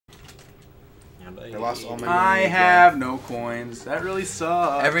I lost all my money. I have no coins. That really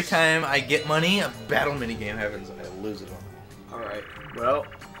sucks. Every time I get money, a battle minigame happens and I lose it all. Alright. Well.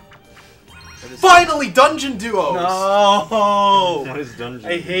 Finally, Dungeon Duos! No! What is Dungeon?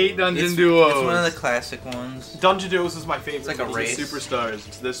 I hate Dungeon Duos. It's one of the classic ones. Dungeon Duos is my favorite. It's like a race. Superstars.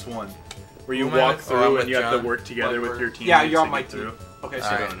 It's this one. Where you Who am I walk with? through I'm and you with have to John. work together with your team. Yeah, you're on my team. Okay, so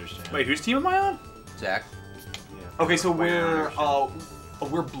Alright. I don't understand. Wait, whose team am I on? Zach. Yeah. okay, so we're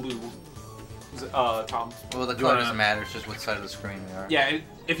blue. Tom. Well, the color doesn't matter. It's just what side of the screen we are. Yeah,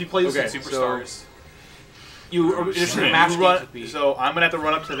 if you play this Okay, in Superstars, you initially You match run- games with me. So I'm gonna have to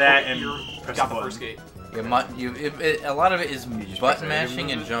run up to that and you press got the the button. first gate. Yeah, a lot of it is just button press A to mashing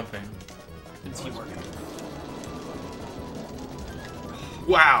move and it? jumping. And teamwork.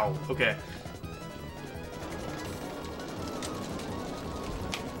 Wow. Okay.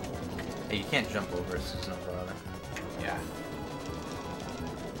 Hey, you can't jump over it, so it's no bother. Yeah.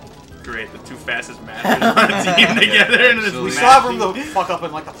 Great. The two fastest masters on a team together and this We still have room to fuck up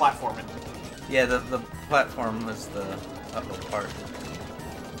in like the platforming. Yeah, the platform is the upper part.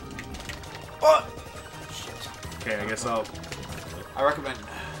 Oh! Shit. Okay, I guess I'll. I recommend.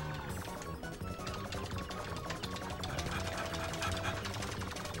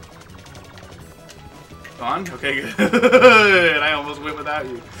 On? Okay, good. I almost went without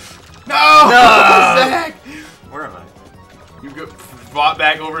you. No! Zach! Where am I? You brought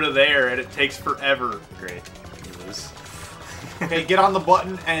back over to there and it takes forever. Great. You lose. Okay, get on the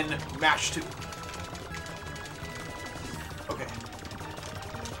button and mash 2. Okay.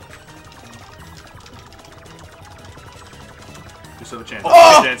 You still have a chance.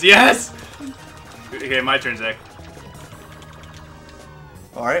 Oh! Chance. Yes! Okay, my turn, Zach.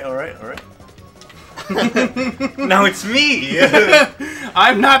 Alright, alright, alright. Now it's me!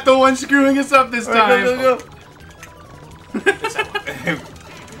 I'm not the one screwing us up this time. Go, go, go. Let's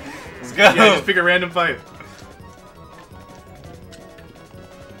go! Yeah, just pick a random fight.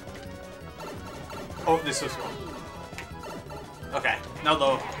 Oh, this was wrong. Okay, now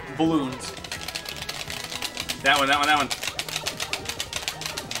the balloons. That one, that one, that one.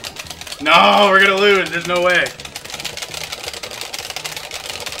 No, we're gonna lose. There's no way.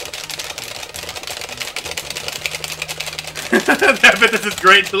 I bet this is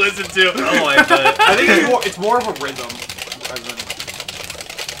great to listen to. Oh, I bet. I think it's more of a rhythm. Rather than...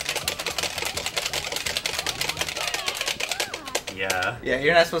 Yeah. Yeah,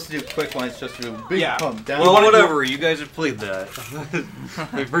 you're not supposed to do quick ones, just do big Yeah. pump down. Well, whatever. You guys have played that.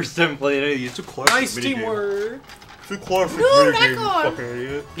 My first time playing it, it's a classic Nice minigame. teamwork. It's a classic minigame, fucking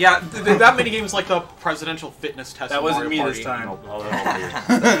idiot. Yeah, that minigame is like the presidential fitness test. That in wasn't Mario me this Party. time. Oh,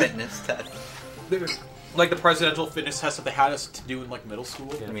 that'll be- Fitness test. Like the presidential fitness test that they had us to do in like middle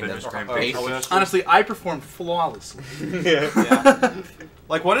school. Yeah, I mean, fitness that's grand base. prix. Honestly, I performed flawlessly. Yeah.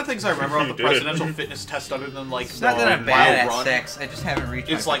 Like one of the things I remember on the You did. presidential fitness test, other than like It's not that I'm the bad run, at sex, I just haven't reached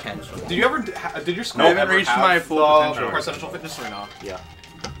it's my like, potential. did you ever? Did your school I haven't ever reached have my full the potential. presidential fitness or not? Yeah.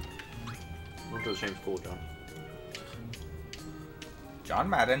 Went to the same school, John. John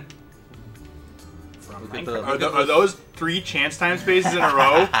Madden. From Look at Minecraft. Are those 3 chance time spaces in a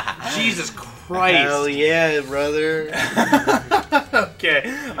row? Jesus Christ. Hell yeah, brother. Okay,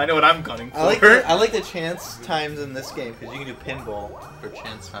 I know what I'm gunning for. I like the chance times in this game because you can do pinball for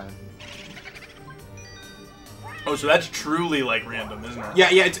chance time. Oh, so that's truly like random, isn't it? Yeah,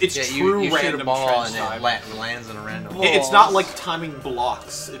 it's Yeah, true you shoot random a ball chance and time. it lands in a random. It's not like timing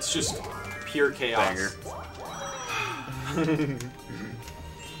blocks. It's just pure chaos. Banger.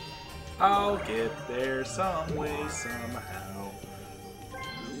 I'll get there some way, somehow.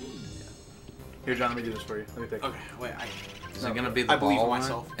 Here, John, let me do this for you. Let me pick. Okay, wait. Is it gonna be the I ball believe in one?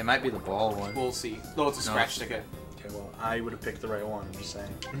 myself. It might be the ball one. We'll see. No, it's a No, scratch it's- ticket. Okay, well, I would have picked the right one, I'm just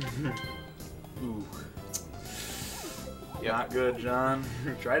saying. Ooh. Yeah. Not good, John.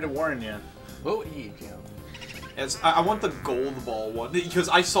 Tried to warn you. What would you do? As I want the gold ball one because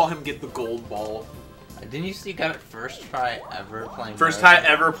I saw him get the gold ball. Didn't you see you got it first try ever playing? First Mario?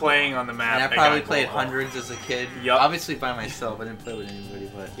 time ever playing on the map. And I got probably gold played ball. hundreds as a kid. Yup. Obviously by myself. I didn't play with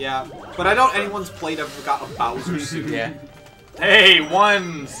anybody, but Yeah, but I doubt anyone's played ever got a Bowser suit. yeah. Hey,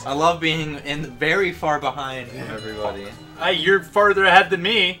 ones! I love being very far behind from everybody. Hey, you're farther ahead than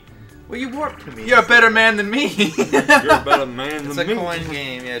me. Well, you warped to me. You're a better man than me. You're a better man It's than a me. coin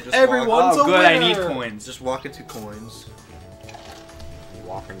game. Yeah, just Everyone's walk. Oh, a good, I need winner. coins. Just walk into coins.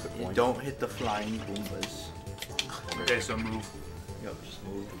 Walking the You point. don't hit the flying Goombas. Okay, so move. Yep, just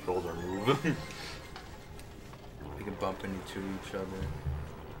move. Controls are moving. We can bump into each other.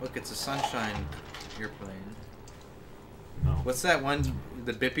 Look, it's a sunshine airplane. No. What's that one?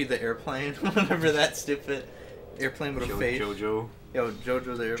 The Bippy the airplane? Whatever that stupid airplane with a face. Jojo. Yo,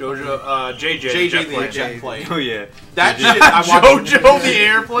 JoJo the airplane. JoJo, JJ JJ the jet plane. Oh yeah. That shit, I watched. JoJo the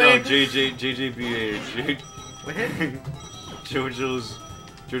airplane. No, JJBA. What?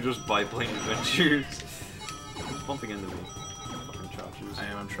 JoJo's biplane adventures. It's bumping into me. Fucking chopshes.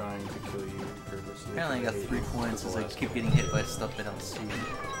 I'm trying to kill you purposely. Apparently I got 3 points as I keep getting hit by stuff I don't see.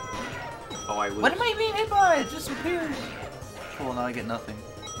 Oh, I would. What am I being hit by? It just appears. Cool, now I get nothing.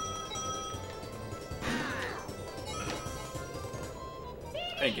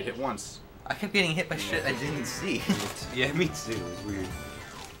 I didn't get hit once. I kept getting hit by shit I didn't see. Yeah, me too. It's weird.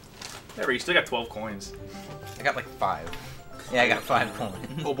 Yeah, but you still got 12 coins. I got like 5. Yeah, I got 5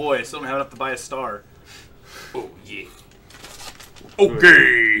 coins. Oh boy, I still don't have enough to buy a star. Oh yeah.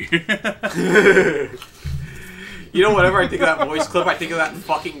 Okay. You know, whenever I think of that voice clip, I think of that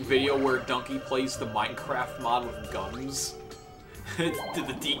fucking video where Donkey plays the Minecraft mod with guns. Did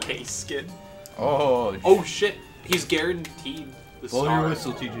the DK skin. Oh, Oh shit, he's guaranteed the star.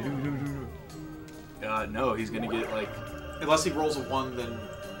 No, he's gonna get like. Unless he rolls a 1, then...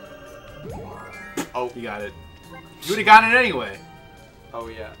 Oh, You got it. You would've gotten it anyway. oh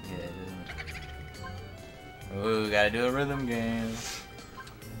yeah. Yeah. Ooh, gotta do a rhythm game.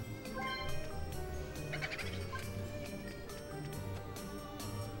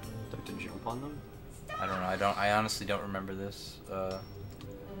 Like to jump on them? I don't know. I honestly don't remember this.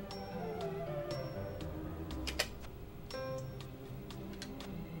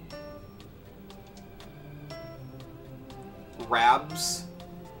 Rabs.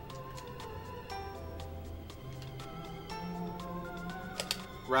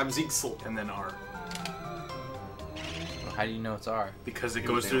 Rabzigsel. And then R. How do you know it's R? Because it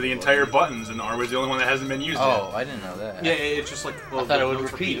goes through the entire buttons, and R was the only one that hasn't been used Oh, I didn't know that. Yeah, it's just like... I thought it would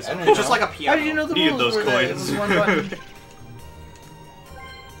repeat. It's I didn't just know. like a piano. How did you know the Needed rules those were that it coins. was one button? yet.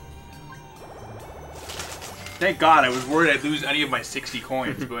 Thank God, I was worried I'd lose any of my 60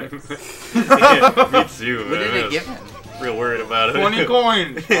 coins, but... Yeah, me too. What did it give him? Real worried about it. 20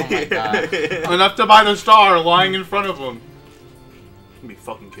 coins! Oh my god. Enough to buy the star lying in front of him. You be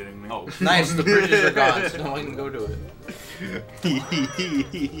fucking kidding me. Oh. Nice, the bridges are gone, so no one can go to it.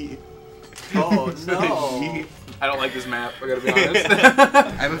 Oh, no. I don't like this map, I gotta be honest.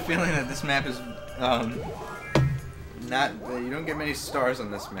 I have a feeling that this map is, not, you don't get many stars on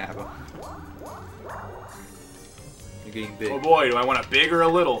this map. You're getting big. Oh boy, do I want a big or a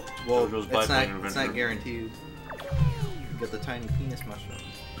little? Well, JoJo's it's biplane not adventure. guaranteed. You get the tiny penis mushroom.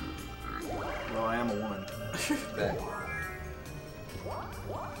 Well, I am a woman. That.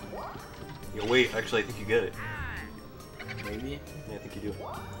 Yo, wait, actually, I think you get it. Maybe? Yeah, I think you do.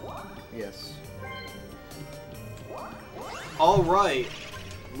 Yes. Alright.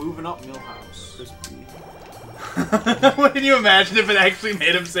 Moving up Millhouse. What can you imagine if it actually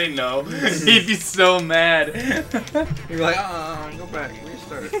made him say no? He'd be so mad. You're like, go back,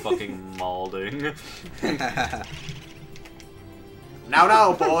 restart. Fucking malding.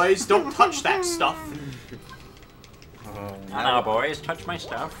 Now, boys, don't touch that stuff. Now, boys, touch my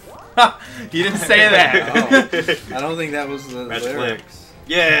stuff. He didn't say that. I don't think that was the Match lyrics.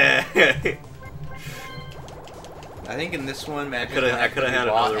 Yeah! I think in this one, Magic I could have had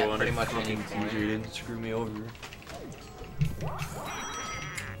another one. pretty much any Fucking point. TJ didn't screw me over.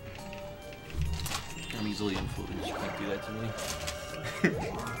 I'm easily influenced. You can't do that to me.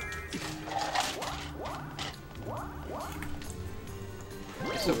 I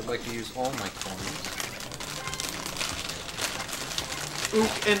guess I would like to use all my coins.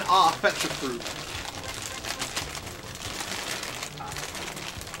 Ook and ah, fetch a fruit.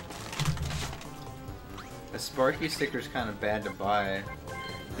 A Sparky sticker's kind of bad to buy.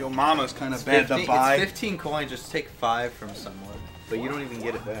 Yo, mama's kind of It's bad 50 to buy. It's 15 coins, just take 5 from someone. But you don't even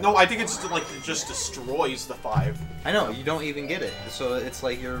get it back. No, I think it's like it just destroys the 5. I know, you don't even get it. So it's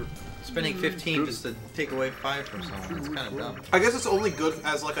like you're spending 15 just to take away 5 from someone. It's kind of dumb. I guess it's only good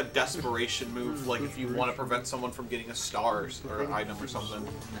as like a desperation move, like if you want to prevent someone from getting a star or an item or something. Nah,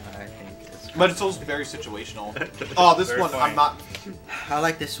 I think it's... But it's also very situational. Oh, this Very one, funny. I'm not... I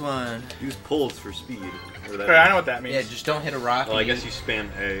like this one. Use pulls for speed. Or that Okay, I know what that means. Yeah, just don't hit a rock. Well, I and guess you spam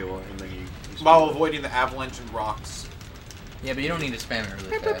A and then you While avoiding the avalanche and rocks. Yeah, but you don't need to spam it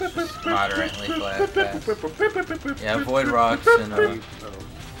really fast. Just moderately fast. Yeah, avoid rocks and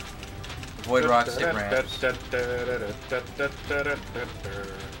avoid rocks, hit ramps.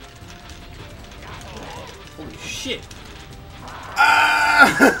 Holy shit.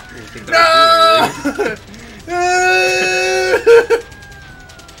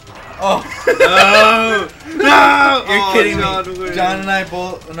 Oh, No! you're kidding me. John, wait. John and I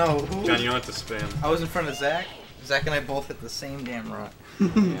both. No, who? John, you don't have to spam. I was in front of Zach. Zach and I both hit the same damn rock. Yeah.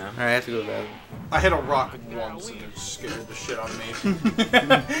 Alright, I have to go to bed. I hit a rock once and it scared the shit out of me.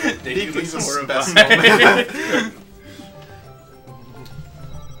 DK's a horrified. specimen.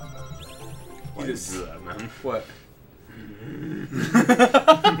 Why did you do that, man? What? And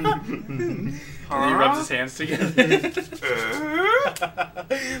then he rubs his hands together.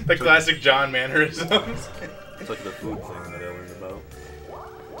 The classic John mannerisms. It's like the food thing that I learned about.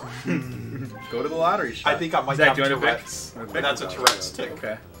 Go to the lottery shop. I think I might Zach, have do you want to pick? Tourette's. And that's a Tourette's tick.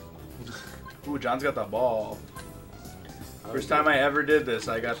 Okay. Ooh, John's got the ball. First time I ever did this,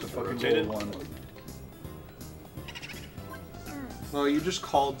 I got the fucking gold one. No, you just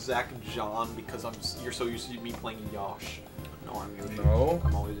called Zach John because you're so used to me playing Yosh. No, I'm Yoshi. No.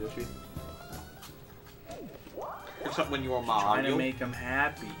 I'm always Yoshi. Except when you were Trying to Mario. make him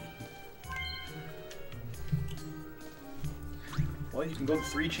happy. Well, you can go the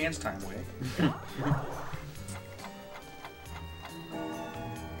 3 chance time way.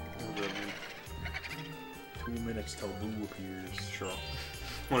 2 minutes till Lou appears. Sure.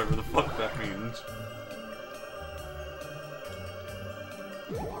 Whatever the fuck that means.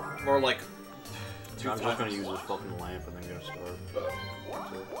 More like... I'm just gonna use this fucking lamp and then gonna starve.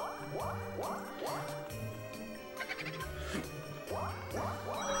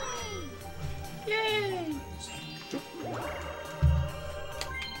 Yay!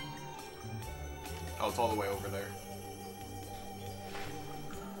 Oh, it's all the way over there.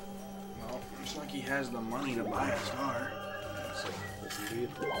 Well, it's like he has the money to buy a star. It's like, that's indeed.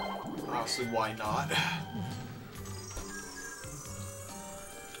 Honestly, why not?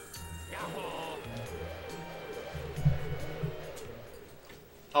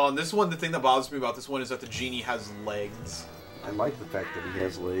 Oh, and this one, the thing that bothers me about this one is that the genie has legs. I like the fact that he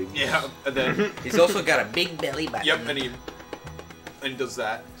has legs. Yeah, and then... He's also got a big belly button. Yep, and he does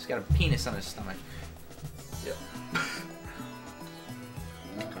that. He's got a penis on his stomach. Yep.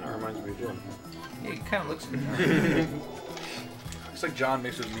 Kind of reminds me of John. Yeah, he kind of looks good. Looks like John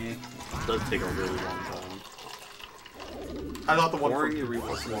mixed with me. It does take a really long time. I thought the one Pouring from 3 it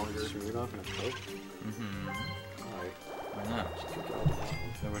was longer. You're not gonna cook? Mm-hmm. Alright. Why not?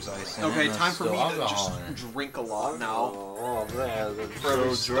 There was ice in Okay, it. time for me Still to alcohol just in it. drink a lot now. Oh man, I'm For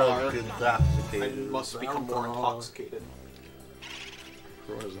every star, I intoxicated. must become more intoxicated.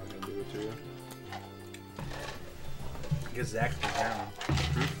 Corona's not gonna do it to you. I guess Zach's getting that one.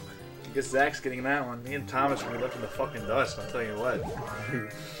 I guess Zach's getting that one. Me and Thomas will be left in the fucking dust, I'll tell you what.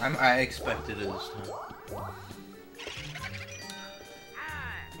 I expected it this time.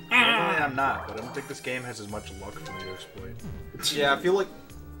 Normally I'm not, but I don't think this game has as much luck for me to exploit. Yeah, I feel like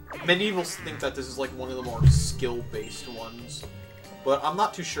many people think that this is like one of the more skill-based ones, but I'm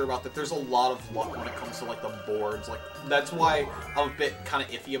not too sure about that. There's a lot of luck when it comes to like the boards. Like that's why I'm a bit kind of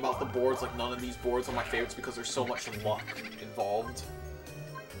iffy about the boards. Like none of these boards are my favorites because there's so much luck involved.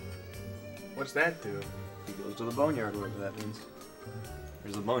 What's that do? He goes to the boneyard, whatever that means.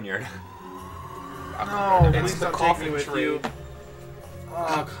 There's the boneyard. No, It's please the don't take coffin me with trade. you.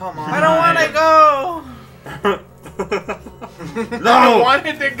 Oh, come on. I don't want to go! I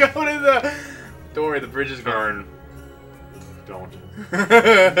wanted to go to the... Don't worry, the bridge is gone. Don't.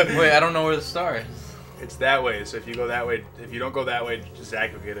 Wait, I don't know where the star is. It's that way, so if you go that way, if you don't go that way,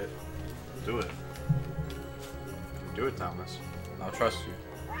 Zach will get it. Do it. Do it, Thomas. I'll trust you.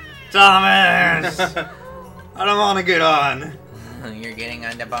 Thomas! I don't want to get on. You're getting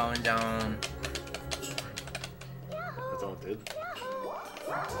on the bone zone. That's all it did.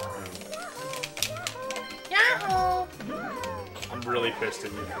 I'm really pissed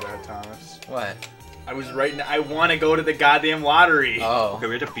at you for that, Thomas. What? I was right. I want to go to the goddamn lottery. Oh. Okay,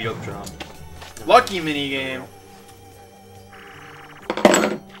 we have to beat up John. Lucky minigame.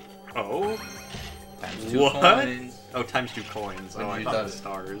 Times 2 What? coins. Oh, times 2 coins. When Oh, I you thought thought it was it.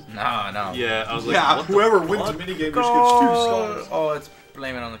 stars. No. Yeah, I was like, Yeah, what the whoever wins fuck? the minigame just gets 2 stars. Oh, it's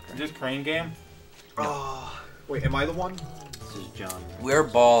blame it on the Is crane. this crane game? Wait, am I the one? This is John. We're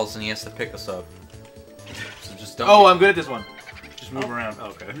balls and he has to pick us up. So just don't. Oh, I'm good at this one. Just move around.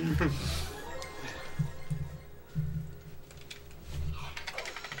 Okay.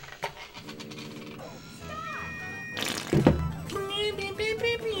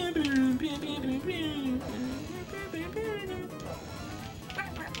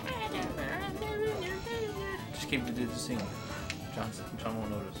 Just keep the dude singing. John won't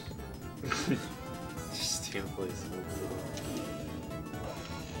notice. Just steal place.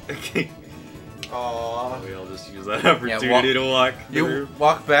 Okay. Aww. We all just use that opportunity to walk You through.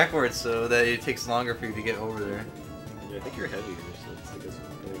 walk backwards so that it takes longer for you to get over there. Yeah, I think you're heavier, so it's like it's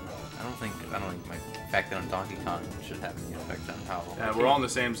big. I don't think my fact that I'm Donkey Kong should have any effect on how. Yeah, we're all in the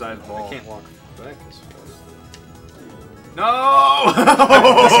same size ball. I can't walk back as fast. No!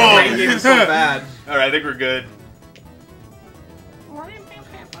 This brain game is so bad. Alright, I think we're good.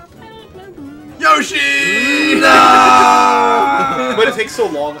 Yoshi! No! But it takes so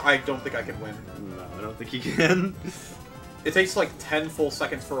long, I don't think I can win. No, I don't think you can. It takes like 10 full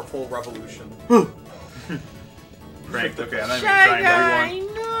seconds for a full revolution. Frank, okay, I'm not even trying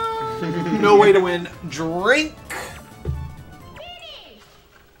everyone. No way to win. Drink!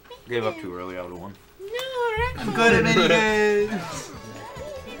 Gave up too early, I would have won. I'm good at minigames.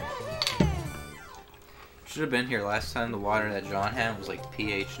 Should have been here last time. The water that John had was like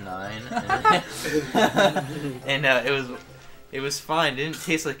pH 9, and it was fine. It didn't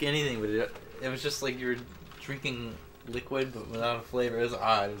taste like anything, but it was just like you were drinking liquid but without a flavor. It was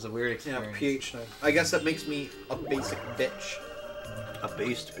odd. It was a weird experience. Yeah, pH 9. I guess that makes me a basic bitch. A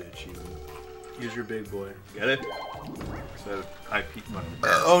based bitch, even. Use your big boy. Get it? So I peek money.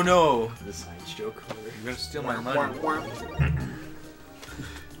 Oh no! The science joke. You're gonna steal my money.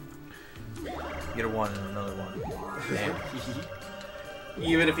 Get a 1 and another 1. Damn.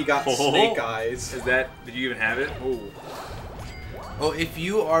 Even if he got snake eyes. Is that? Did you even have it? Oh. Oh, if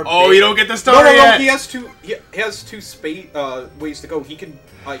you are. Oh, big, you don't get the star No, yet. he has two. He has two ways to go. He can.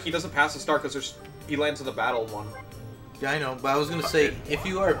 He doesn't pass the star because he lands in the battle one. Yeah, I know, but I was gonna say if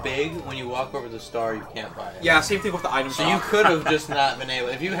you are big, when you walk over the star, you can't buy it. Yeah, same thing with the item So shop. you could have just not been able.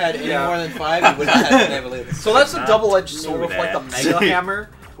 If you had any Yeah. more than 5, you would not have been able to. So that's a double-edged Knew sword with like the that. Mega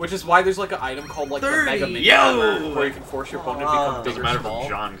Hammer, which is why there's like an item called like the 30. Mega Mini Yo! Hammer, where you can force your opponent to become Doesn't big or matter small. for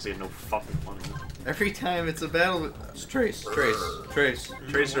John because he had no fucking money. Every time it's a battle, it's Trace. Trace race.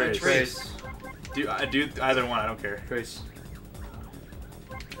 Do either one. I don't care. Trace.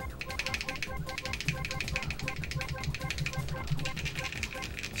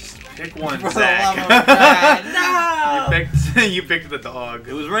 Pick one, For the Zach. love of God, no! You picked the dog.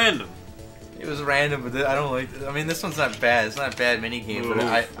 It was random. It was random, but I don't like. I mean, this one's not bad. It's not a bad mini game, but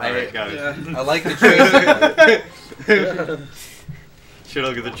Alright, got it. I like the choice. Should I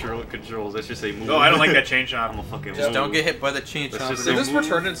look at the controls? Let's just say move. No, I don't like that chain shot. I'm a fucking Just move. don't get hit by the chain Let's chomp. just Did say this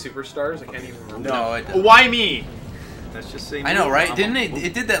return in Superstars? I can't even remember. No, it didn't. Why me? Let's just say I know, move. right? I'm Didn't a it? move.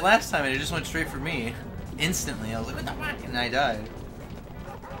 It did that last time, and it just went straight for me. Instantly, I was like, "What the fuck?" And I died.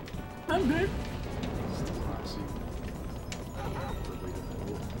 I'm dead.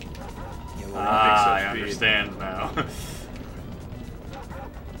 Ah, I Speed. understand now.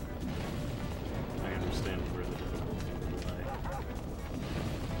 I understand where the difficulty lie.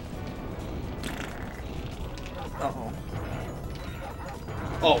 Uh-oh.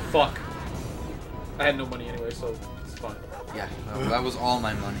 Oh fuck! I had no money anyway, so it's fine. Yeah, well, that was all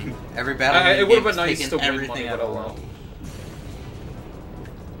my money. Every battle It game would have been has nice taken to win everything money, out but of oh the well.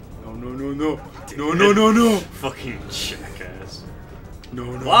 No. Fucking jackass. No.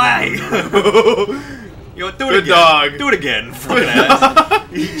 Why? Yo, do it Good again. dog. Do it again. Fucking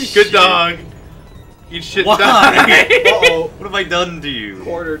ass. Good dog. Eat shit. Why? Dog. Uh-oh. What have I done to you?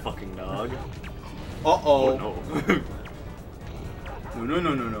 Quartered. Fucking dog. Uh-oh. Oh no.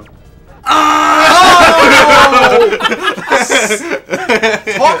 No.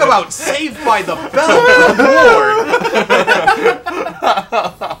 Talk about Saved by the Bell,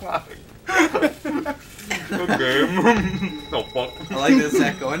 Okay. Oh fuck. I like this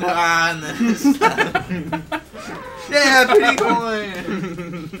Zach going, ah, and then yeah, pretty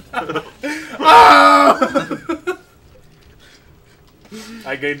coin.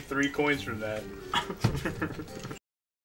 I gained 3 coins from that.